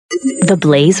The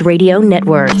Blaze Radio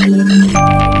Network.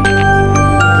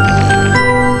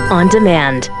 On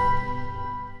demand.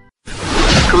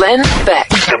 Glenn Beck.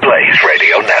 The Blaze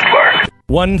Radio Network.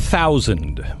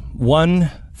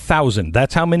 1,000.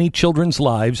 That's how many children's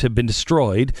lives have been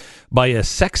destroyed by a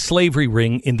sex slavery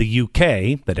ring in the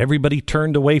UK that everybody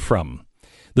turned away from.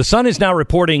 The Sun is now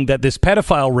reporting that this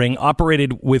pedophile ring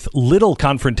operated with little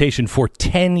confrontation for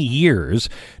 10 years,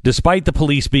 despite the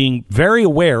police being very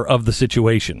aware of the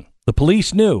situation. The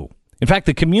police knew. In fact,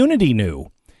 the community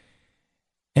knew.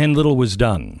 And little was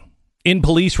done. In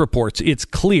police reports, it's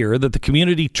clear that the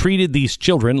community treated these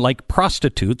children like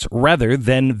prostitutes rather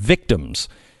than victims.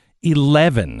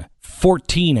 11,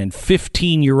 14, and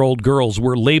 15-year-old girls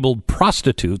were labeled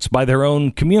prostitutes by their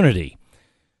own community.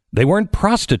 They weren't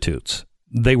prostitutes.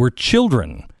 They were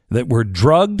children that were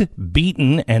drugged,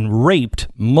 beaten, and raped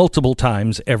multiple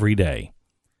times every day.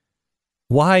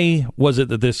 Why was it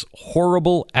that this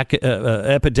horrible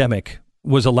epidemic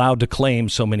was allowed to claim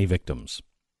so many victims?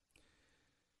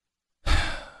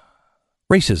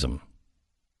 Racism.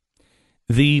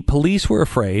 The police were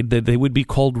afraid that they would be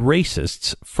called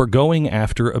racists for going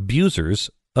after abusers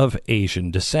of Asian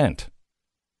descent.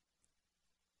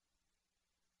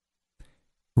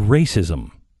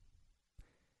 Racism.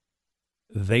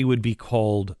 They would be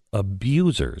called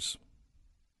abusers.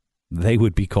 They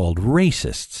would be called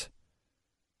racists.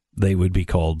 They would be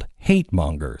called hate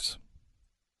mongers.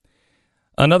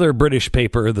 Another British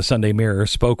paper, the Sunday Mirror,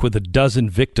 spoke with a dozen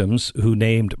victims who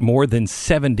named more than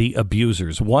 70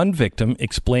 abusers. One victim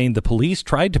explained the police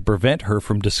tried to prevent her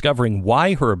from discovering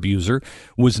why her abuser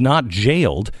was not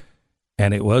jailed,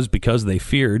 and it was because they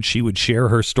feared she would share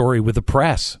her story with the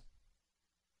press.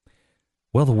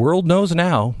 Well, the world knows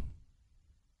now.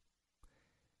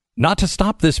 Not to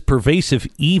stop this pervasive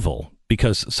evil,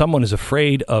 because someone is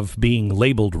afraid of being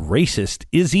labeled racist,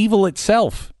 is evil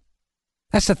itself.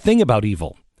 That's the thing about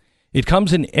evil. It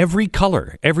comes in every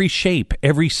color, every shape,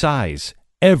 every size,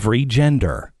 every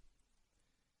gender.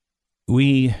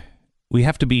 We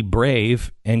have to be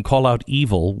brave and call out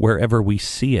evil wherever we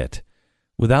see it,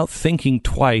 without thinking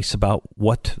twice about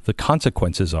what the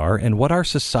consequences are and what our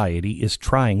society is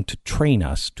trying to train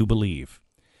us to believe.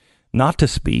 Not to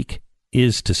speak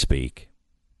is to speak.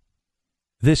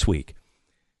 This week,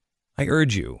 I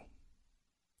urge you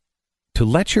to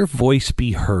let your voice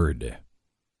be heard.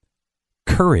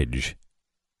 Courage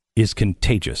is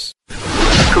contagious.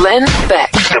 Glenn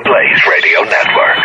Beck. The Blaze Radio Network.